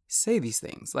say these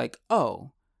things like,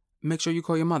 oh, make sure you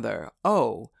call your mother.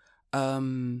 Oh,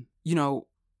 you know,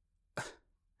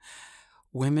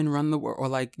 women run the world, or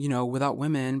like, without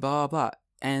women, blah, blah, blah.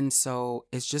 And so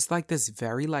it's just like this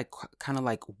very like kind of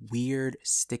like weird,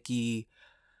 sticky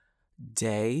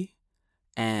day,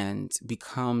 and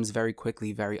becomes very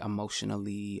quickly very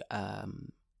emotionally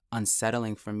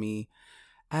unsettling for me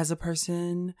as a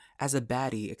person, as a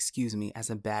baddie,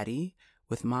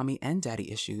 with mommy and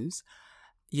daddy issues.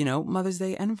 Mother's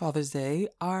Day and Father's Day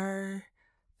are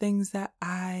things that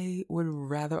I would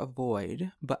rather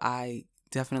avoid, but I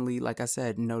definitely, like I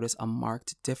said, notice a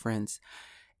marked difference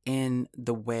in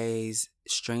the ways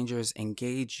strangers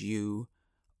engage you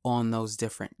on those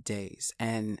different days,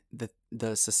 and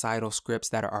the societal scripts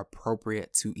that are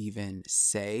appropriate to even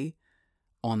say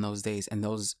on those days. And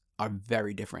those are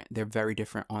very different. They're very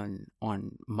different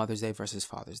on Mother's Day versus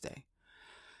Father's Day.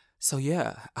 So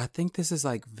yeah, I think this is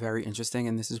like very interesting,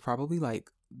 and this is probably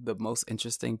like the most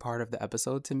interesting part of the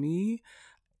episode to me.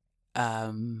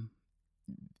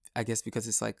 I guess because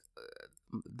it's like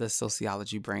the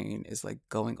sociology brain is like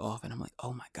going off, and I'm like,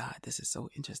 oh my God, this is so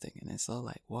interesting. And it's so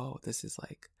like, whoa, this is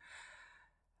like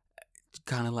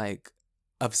kind of like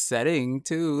upsetting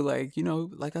too. Like,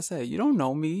 like I said, you don't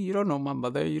know me, you don't know my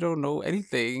mother, you don't know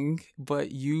anything,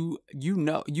 but you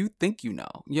think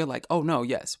you're like, oh no,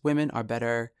 yes, women are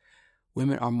better,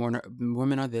 women are more,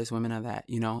 women are this, women are that,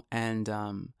 and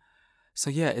so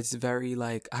yeah, it's very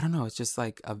like, I don't know, it's just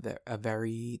like a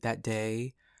very, that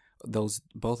day,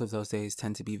 both of those days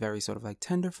tend to be very sort of like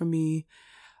tender for me.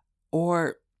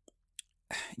 Or,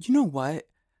 you know what,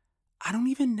 I don't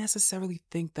even necessarily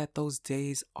think that those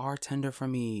days are tender for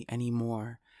me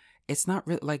anymore. It's not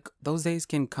really like, those days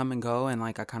can come and go, and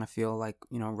like I kind of feel like,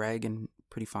 reg and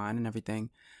pretty fine and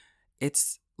everything.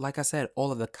 It's like I said,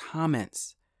 all of the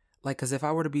comments, like, because if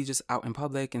I were to be just out in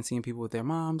public and seeing people with their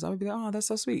moms, I would be like, oh, that's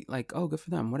so sweet, like, oh, good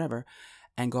for them, whatever,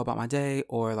 and go about my day,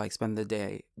 or like spend the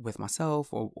day with myself,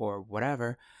 or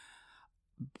whatever.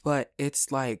 But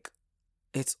it's like,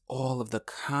 it's all of the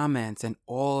comments and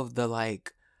all of the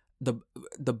like, the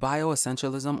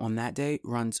bioessentialism on that day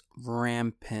runs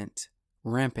rampant.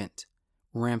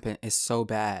 It's so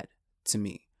bad to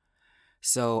me.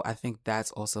 So I think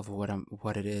that's also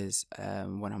what it is,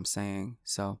 what I'm saying.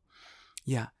 So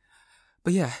yeah,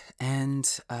 but yeah,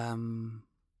 and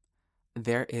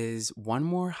there is one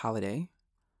more holiday,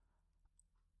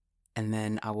 and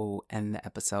then I will end the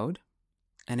episode,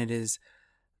 and it is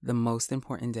the most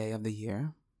important day of the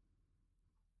year.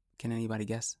 Can anybody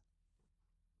guess?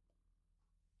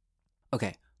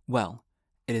 Okay, well,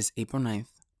 it is April 9th,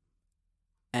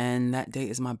 and that day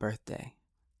is my birthday.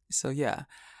 So yeah,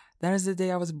 that is the day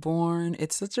I was born.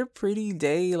 It's such a pretty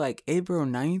day, like April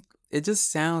 9th. It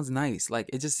just sounds nice. Like,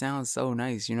 it just sounds so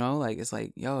nice, Like, it's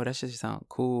like, yo, that shit sound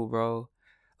cool, bro.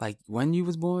 Like, when you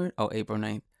was born? Oh, April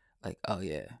 9th. Like, oh,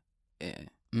 yeah. Yeah.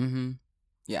 Mm-hmm.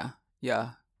 Yeah.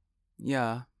 Yeah.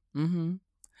 Yeah. Mm-hmm.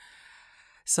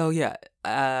 So yeah,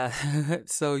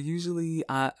 so usually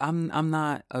I'm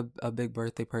not a big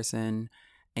birthday person,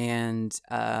 and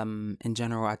in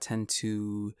general I tend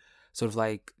to sort of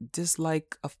like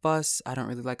dislike a fuss. I don't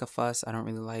really like a fuss. I don't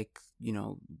really like,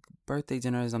 birthday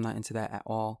dinners. I'm not into that at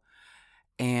all.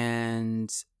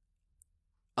 And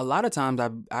a lot of times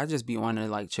I just be wanting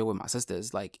to like chill with my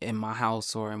sisters, like in my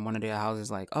house or in one of their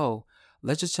houses, like, oh,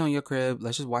 let's just chill in your crib,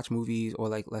 let's just watch movies, or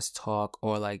like let's talk,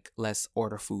 or like let's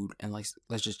order food and like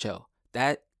let's just chill.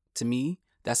 That, to me,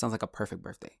 that sounds like a perfect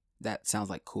birthday. That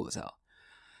sounds like cool as hell.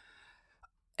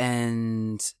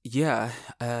 And yeah,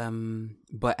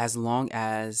 but as long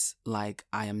as like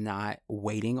I am not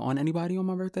waiting on anybody on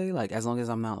my birthday, like as long as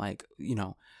I'm not like,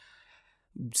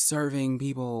 serving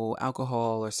people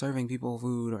alcohol or serving people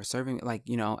food or serving, like,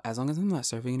 as long as I'm not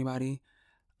serving anybody,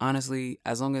 honestly,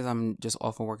 as long as I'm just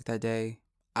off of work that day,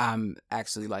 I'm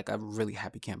actually like a really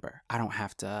happy camper. I don't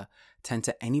have to tend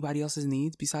to anybody else's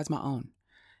needs besides my own.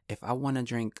 If I want to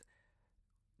drink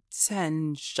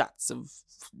 10 shots of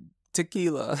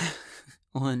tequila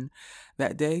on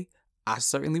that day, I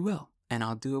certainly will, and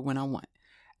I'll do it when I want.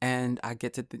 And I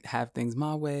get to have things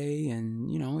my way,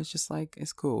 and it's just like,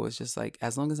 it's cool. It's just like,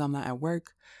 as long as I'm not at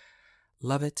work,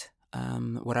 love it.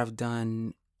 What I've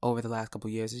done over the last couple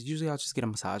of years is usually I'll just get a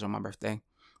massage on my birthday.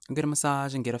 I'll get a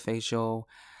massage and get a facial,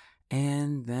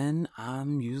 and then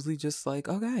I'm usually just like,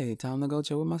 okay, time to go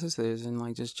chill with my sisters and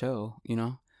like just chill,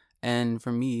 And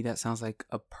for me, that sounds like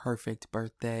a perfect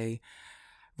birthday.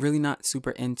 Really not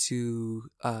super into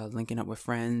linking up with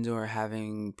friends or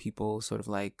having people sort of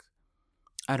like,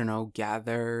 I don't know,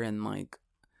 gather and like,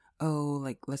 oh,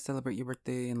 like, let's celebrate your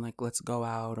birthday and like, let's go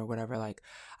out or whatever. Like,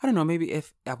 I don't know, maybe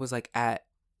if I was like at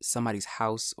somebody's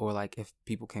house, or like if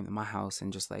people came to my house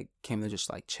and just like came to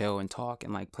just like chill and talk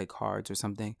and like play cards or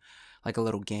something, like a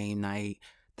little game night,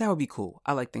 that would be cool.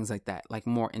 I like things like that, like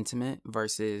more intimate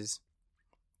versus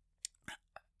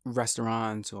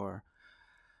restaurants or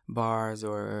bars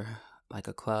or like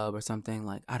a club or something.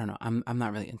 Like, I don't know. I'm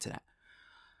not really into that.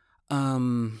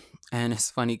 And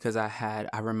it's funny because I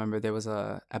remember there was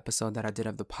a episode that I did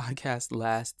of the podcast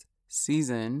last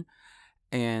season,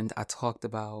 and I talked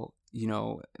about,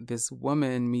 this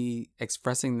woman, me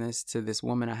expressing this to this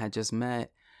woman I had just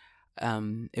met.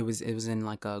 It was in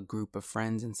like a group of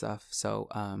friends and stuff. So,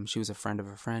 she was a friend of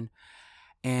a friend.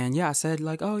 And yeah, I said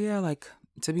like, oh yeah, like,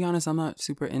 to be honest, I'm not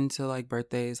super into like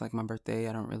birthdays. Like my birthday,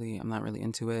 I'm not really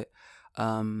into it. Yeah,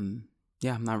 I'm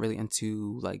not really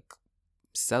into like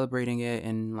celebrating it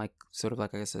in like sort of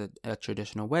like, I guess, a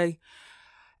traditional way.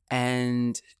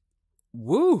 And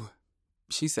woo,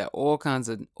 she said all kinds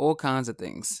of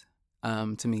things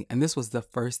to me, and this was the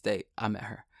first day I met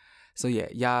her. So yeah,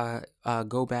 y'all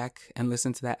go back and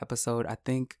listen to that episode. I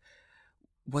think,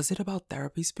 was it about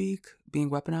therapy speak being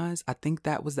weaponized? I think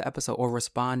that was the episode. Or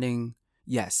responding.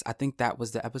 Yes, I think that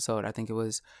was the episode. I think it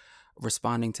was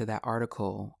responding to that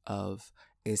article of,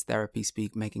 is therapy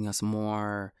speak making us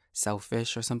more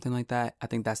selfish or something like that? I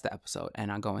think that's the episode,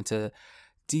 and I go into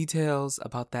details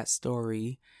about that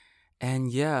story.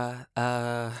 And yeah,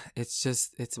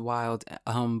 it's wild.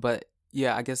 But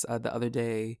yeah, I guess the other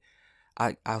day,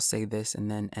 I'll say this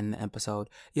and then end the episode.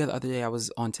 Yeah, the other day I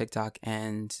was on TikTok,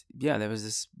 and yeah, there was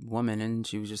this woman, and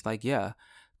she was just like, yeah,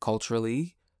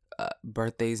 culturally,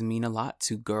 birthdays mean a lot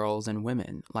to girls and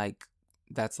women. Like,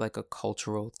 that's like a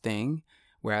cultural thing.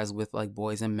 Whereas with like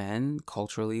boys and men,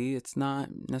 culturally, it's not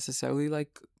necessarily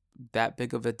like that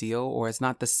big of a deal, or it's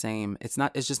not the same. It's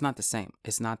just not the same.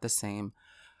 It's not the same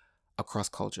across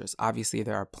cultures. Obviously,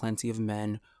 there are plenty of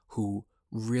men who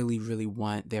really, really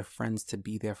want their friends to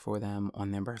be there for them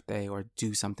on their birthday, or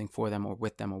do something for them or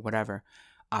with them or whatever.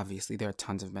 Obviously, there are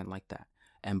tons of men like that,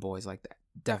 and boys like that,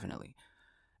 definitely.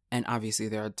 And obviously,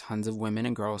 there are tons of women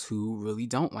and girls who really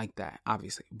don't like that,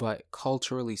 obviously. But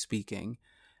culturally speaking,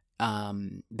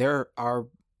 there are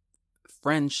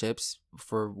friendships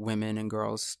for women and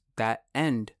girls that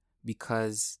end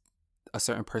because a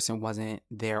certain person wasn't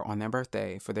there on their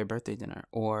birthday for their birthday dinner,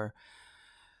 or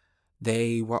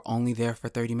they were only there for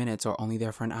 30 minutes, or only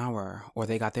there for an hour, or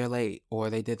they got there late, or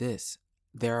they did this.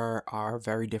 There are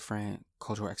very different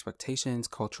cultural expectations,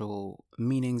 cultural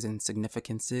meanings and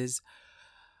significances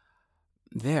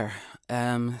there.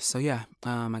 So yeah,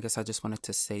 I guess I just wanted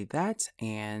to say that.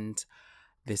 And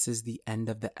this is the end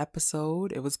of the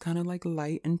episode. It was kind of like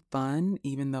light and fun,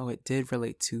 even though it did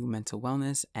relate to mental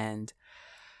wellness and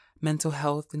mental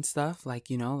health and stuff. Like,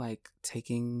 like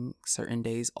taking certain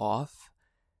days off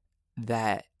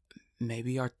that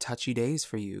maybe are touchy days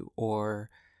for you, or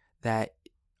that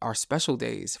are special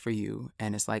days for you.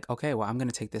 And it's like, okay, well, I'm going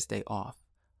to take this day off.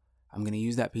 I'm going to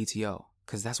use that PTO.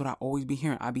 Because that's what I always be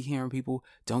hearing. I be hearing people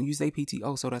don't use their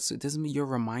PTO. So this is your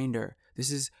reminder. This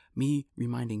is me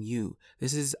reminding you.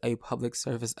 This is a public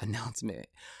service announcement.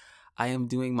 I am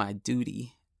doing my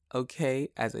duty, okay,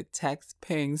 as a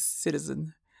tax-paying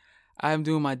citizen. I am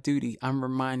doing my duty. I'm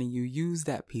reminding you, use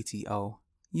that PTO.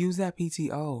 Use that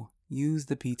PTO. Use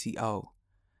the PTO.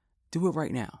 Do it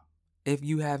right now. If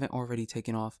you haven't already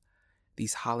taken off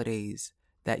these holidays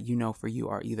that for you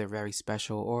are either very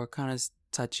special or kind of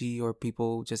touchy, or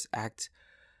people just act,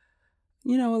 a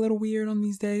little weird on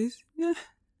these days,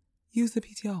 use the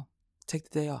PTO. Take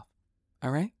the day off.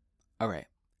 All right? All right.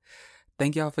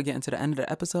 Thank y'all for getting to the end of the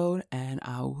episode, and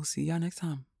I will see y'all next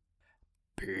time.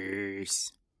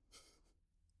 Peace.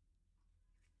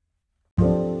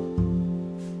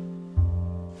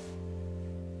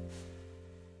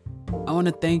 I want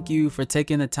to thank you for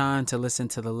taking the time to listen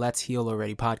to the Let's Heal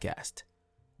Already podcast.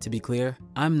 To be clear,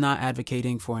 I'm not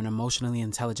advocating for an emotionally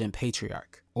intelligent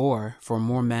patriarch, or for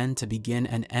more men to begin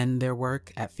and end their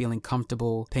work at feeling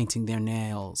comfortable painting their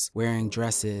nails, wearing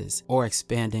dresses, or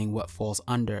expanding what falls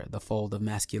under the fold of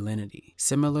masculinity.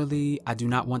 Similarly, I do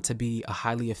not want to be a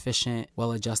highly efficient,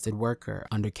 well-adjusted worker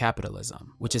under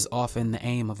capitalism, which is often the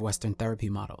aim of Western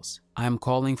therapy models. I am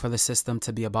calling for the system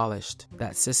to be abolished.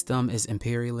 That system is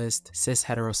imperialist,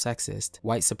 cis-heterosexist,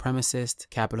 white supremacist,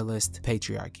 capitalist,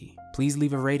 patriarchy. Please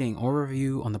leave a rating or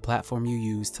review on the platform you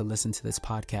use to listen to this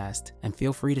podcast, and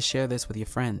feel free to share this with your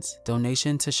friends.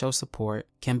 Donation to show support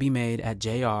can be made at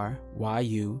JRYUSSUF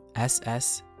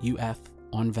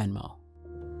on Venmo.